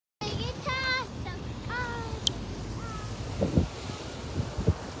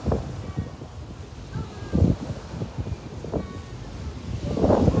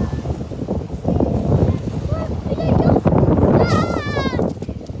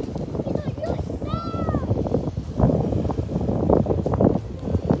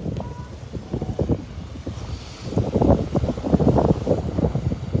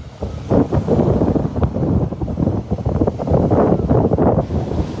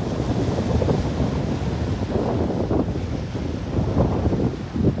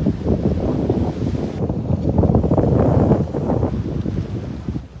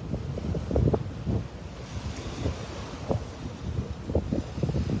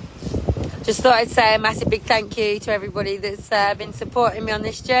Just thought I'd say a massive big thank you to everybody that's been supporting me on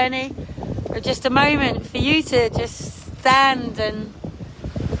this journey. For just a moment for you to just stand and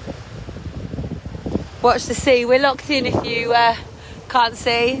watch the sea. We're locked in if you can't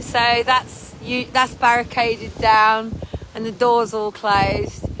see, so that's barricaded down and the doors all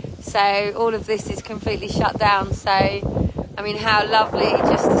closed, so all of this is completely shut down. So I mean, how lovely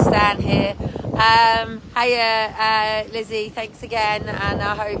just to stand here. Hiya, Lizzie, thanks again, and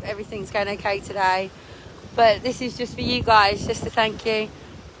I hope everything's going okay today. But this is just for you guys, just to thank you.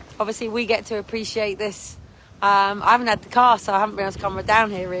 Obviously we get to appreciate this. I haven't had the car, so I haven't been able to come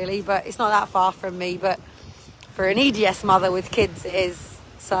down here really, but it's not that far from me. But for an EDS mother with kids it is.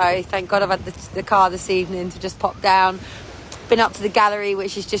 So thank God I've had the car this evening to just pop down. Been up to the gallery,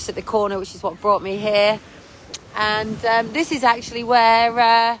 which is just at the corner, which is what brought me here. And this is actually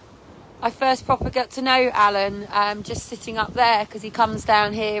where I first proper got to know Alan, just sitting up there, because he comes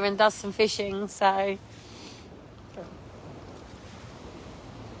down here and does some fishing. So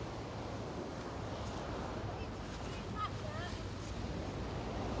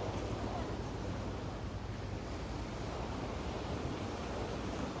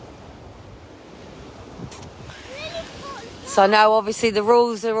I know obviously the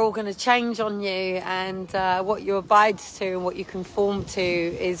rules are all going to change on you, and what you abide to and what you conform to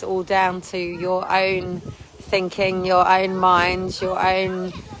is all down to your own thinking, your own mind, your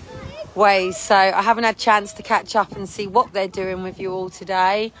own ways. So I haven't had a chance to catch up and see what they're doing with you all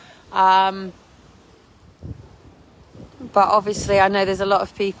today. But obviously I know there's a lot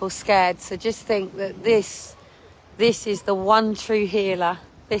of people scared. So just think that this is the one true healer.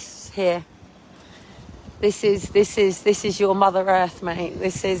 This here. This is your Mother Earth, mate.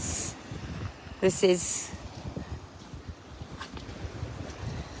 This is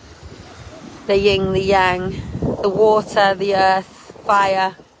the yin, the yang, the water, the earth,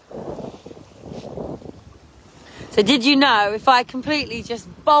 fire. So did you know if I completely just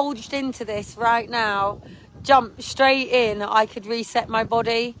bulged into this right now, jumped straight in, I could reset my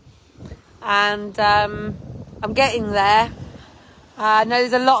body? And I'm getting there. I know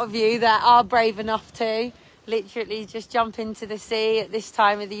there's a lot of you that are brave enough to literally just jump into the sea at this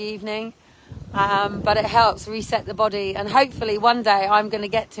time of the evening. But it helps reset the body. And hopefully one day I'm going to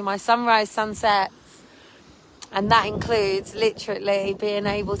get to my sunrise, sunsets. And that includes literally being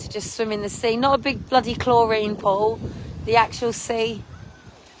able to just swim in the sea. Not a big bloody chlorine pool, the actual sea.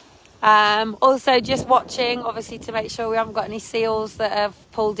 Also just watching, obviously, to make sure we haven't got any seals that have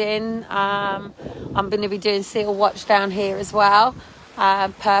pulled in. I'm going to be doing seal watch down here as well.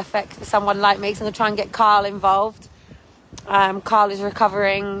 Perfect for someone like me, so I'm going to try and get Carl involved. Carl is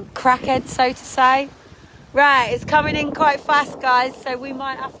recovering crackhead, so to say. Right, it's coming in quite fast, guys, so we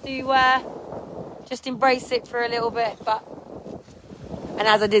might have to just embrace it for a little bit. But and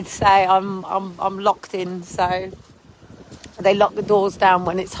as I did say, I'm locked in, so they lock the doors down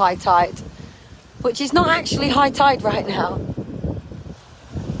when it's high tide, which is not actually high tide right now.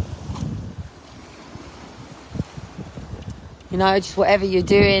 You know, just whatever you're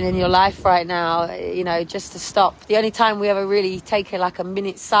doing in your life right now, you know, just to stop. The only time we ever really take like a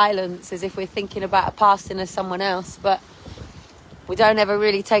minute's silence is if we're thinking about a passing of someone else, but we don't ever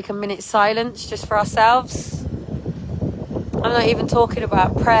really take a minute's silence just for ourselves. I'm not even talking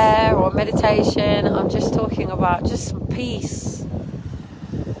about prayer or meditation. I'm just talking about just some peace,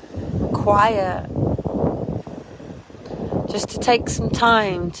 quiet. Just to take some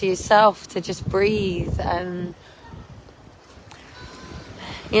time to yourself to just breathe and,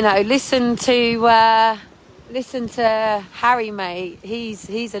 you know, listen to Harry, mate.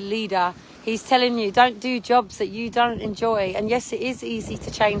 He's a leader. He's telling you, don't do jobs that you don't enjoy. And yes, it is easy to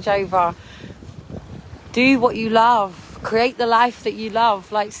change over. Do what you love. Create the life that you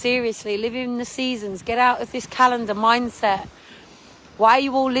love. Like, seriously, live in the seasons. Get out of this calendar mindset. Why are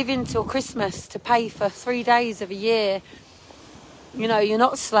you all living till Christmas to pay for 3 days of a year? You know, you're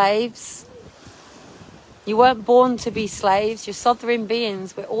not slaves. You weren't born to be slaves. You're sovereign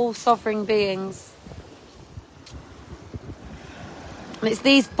beings. We're all sovereign beings. And it's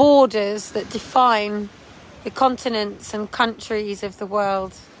these borders that define the continents and countries of the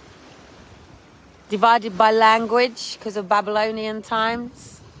world. Divided by language because of Babylonian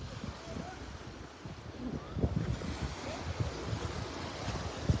times.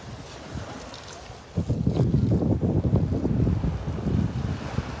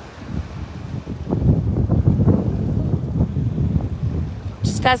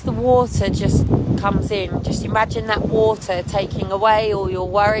 Just as the water just comes in, just imagine that water taking away all your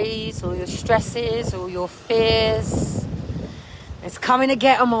worries, all your stresses, all your fears. It's coming to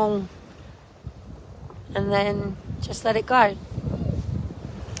get them all. And then just let it go.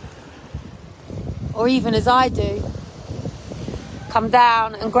 or even as I do, come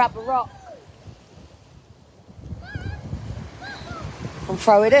down and grab a rock and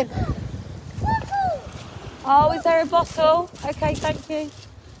throw it in. Oh, is there a bottle? Okay, thank you.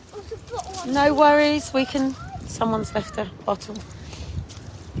 No worries, we can... Someone's left a bottle.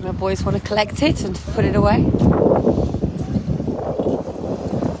 My boys want to collect it and put it away.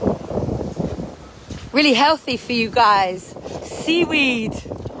 Really healthy for you guys. Seaweed.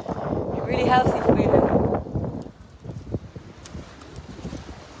 Really healthy for you.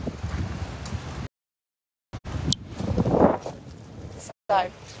 So,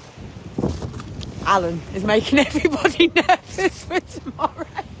 Alan is making everybody nervous for tomorrow.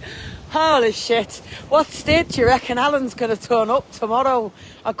 Holy shit. What state do you reckon Alan's going to turn up tomorrow?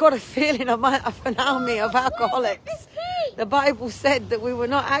 I've got a feeling I might have an army of alcoholics. The Bible said that we were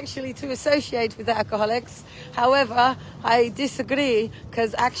not actually to associate with alcoholics. However, I disagree,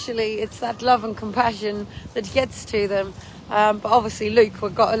 because actually it's that love and compassion that gets to them. But obviously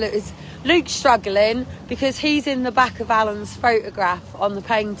Luke's struggling because he's in the back of Alan's photograph on the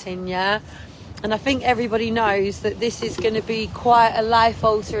painting, yeah? And I think everybody knows that this is going to be quite a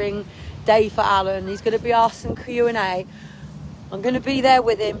life-altering day for Alan. He's going to be asked some Q&A. I'm going to be there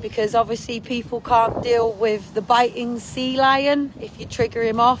with him because obviously people can't deal with the biting sea lion if you trigger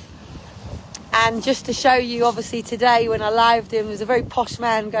him off. And just to show you, obviously today when I lived him, there was a very posh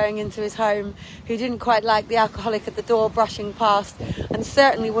man going into his home who didn't quite like the alcoholic at the door brushing past, and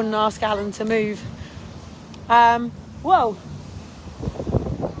certainly wouldn't ask Alan to move. Whoa.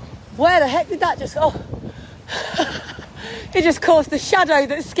 Where the heck did that just... Oh. It just caused the shadow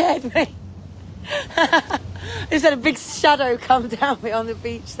that scared me. Just had a big shadow come down me on the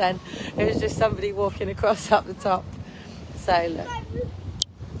beach then. It was just somebody walking across up the top. So look.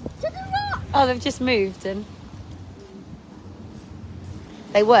 Oh, they've just moved and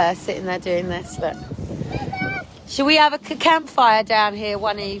they were sitting there doing this. Look. Should we have a campfire down here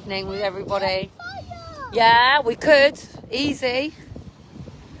one evening with everybody? Yeah, we could. Easy.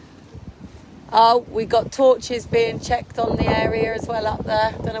 Oh, we got torches being checked on the area as well up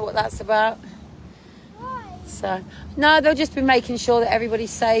there. Don't know what that's about. Why? So, no, they'll just be making sure that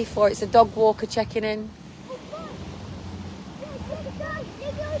everybody's safe, or it's a dog walker checking in.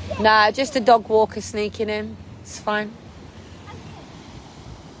 No, just a dog walker sneaking in. It's fine.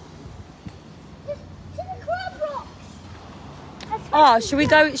 Oh, should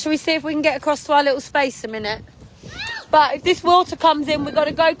we see if we can get across to our little space a minute? But if this water comes in, we've got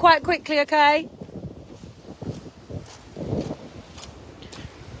to go quite quickly, okay?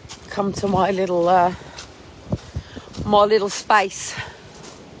 Come to my little space.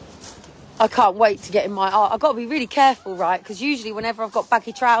 I can't wait to get in my... I've got to be really careful, right? Because usually whenever I've got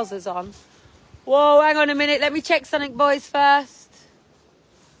baggy trousers on... Whoa, hang on a minute. Let me check something, boys, first.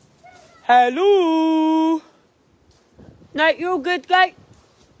 Hello? No, you're all good, go.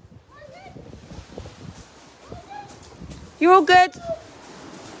 You're all good.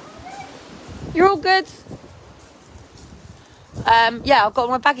 You're all good. Yeah, I've got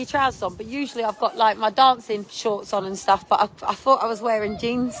my baggy trousers on, but usually I've got like my dancing shorts on and stuff, but I thought I was wearing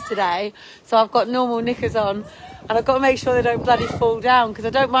jeans today, so I've got normal knickers on, and I've got to make sure they don't bloody fall down, because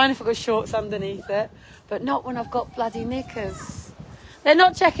I don't mind if I've got shorts underneath it, but not when I've got bloody knickers. They're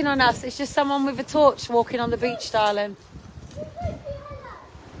not checking on us, it's just someone with a torch walking on the beach, darling.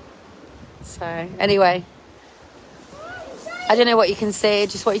 So, anyway. I don't know what you can see. I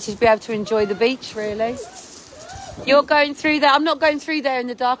just want you to be able to enjoy the beach, really. You're going through there. I'm not going through there in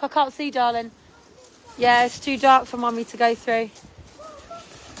the dark. I can't see, darling. Yeah, it's too dark for Mummy to go through.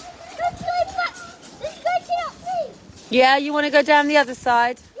 Let's go to that beach. Yeah, you want to go down the other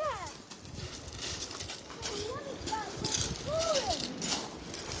side? Yeah.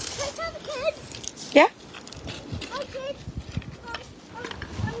 Let's have the kids. Yeah. Hi, kids.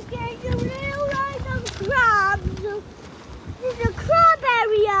 I'm getting a real line of crabs. There's a crab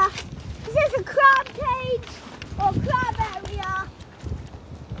area. Is this a crab cage or crab area?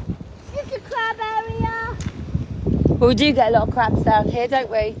 Is this a crab area? Well, we do get a lot of crabs down here, don't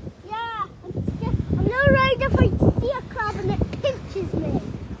we? Yeah. I'm not worried if I see a crab and it pinches me.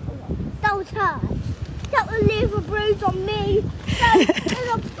 That was hurt. That will leave a bruise on me. There's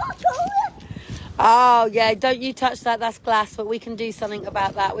a bottle. Oh, yeah, don't you touch that. That's glass, but we can do something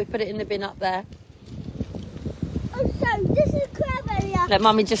about that. We put it in the bin up there. Oh, so this is a crab area. Let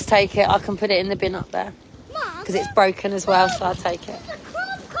Mummy just take it. I can put it in the bin up there. Mum? Because it's broken as well, so I'll take it. It's a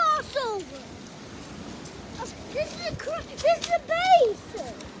crab castle. This is a base.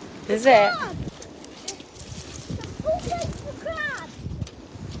 Is it? Full place for crabs.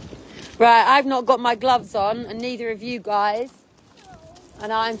 Right, I've not got my gloves on, and neither of you guys.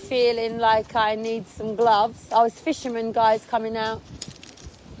 and I'm feeling like I need some gloves. Oh, it's fishermen guys coming out.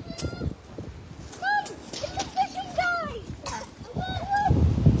 Mum, it's a fishing guy.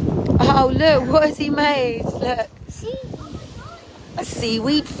 Oh, look, what has he made? Look. See? A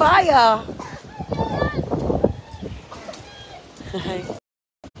seaweed fire.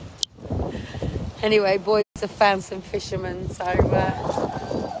 Anyway, boys have found some fishermen, so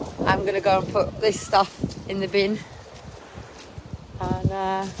I'm going to go and put this stuff in the bin. And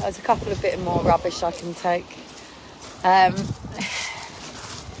there's a couple of bit more rubbish I can take. I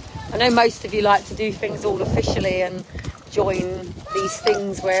know most of you like to do things all officially and join these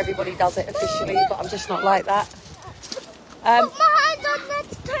things where everybody does it officially, but I'm just not like that. Put my hands on there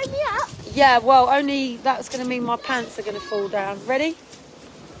to tie me up. Yeah, well, only that's going to mean my pants are going to fall down. Ready?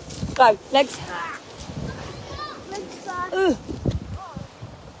 Go, legs. Ugh.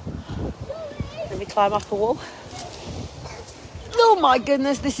 Let me climb up a wall. Oh my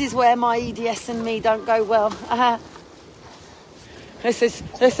goodness, this is where my EDS and me don't go well. This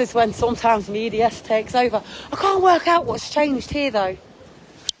is when sometimes my EDS takes over. I can't work out what's changed here though.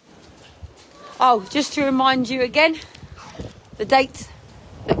 Oh, just to remind you again, the date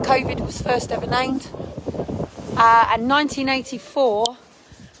that COVID was first ever named. And 1984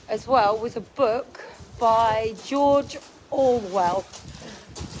 as well was a book by George Orwell.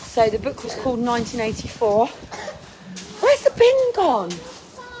 So the book was called 1984. Where's the bin gone?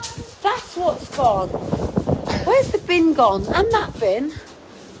 That's what's gone. Where's the bin gone? And that bin?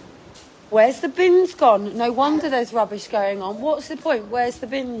 Where's the bins gone? No wonder there's rubbish going on. What's the point? Where's the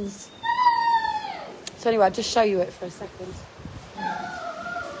bins? So anyway, I'll just show you it for a second.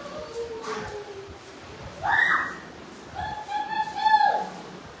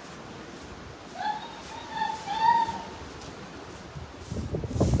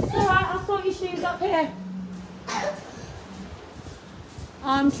 It's alright, I'll sort your shoes up here.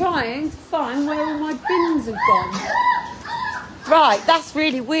 I'm trying to find where all my bins have gone. Right, that's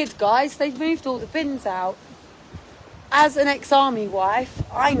really weird, guys. They've moved all the bins out. As an ex-army wife,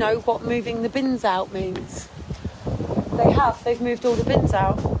 I know what moving the bins out means. They've moved all the bins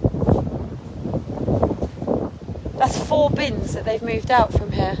out. That's 4 bins that they've moved out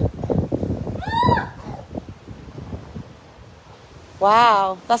from here.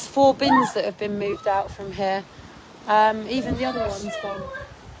 Wow, that's 4 bins that have been moved out from here. Even the other one's gone.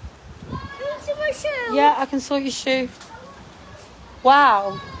 Can you see my shoe? Yeah, I can sort your shoe.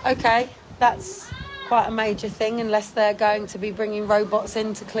 Wow, okay, that's quite a major thing, unless they're going to be bringing robots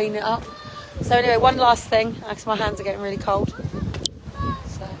in to clean it up. So anyway, one last thing, because my hands are getting really cold.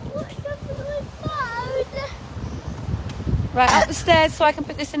 So. Right, up the stairs so I can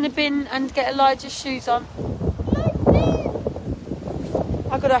put this in the bin and get Elijah's shoes on.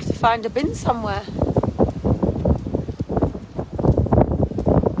 I'm going to have to find a bin somewhere.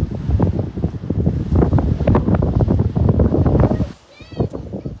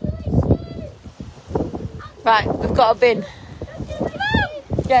 Right, we've got a bin.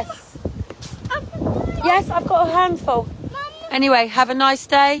 Yes. Yes, I've got a handful. Anyway, have a nice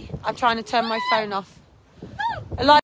day. I'm trying to turn my phone off.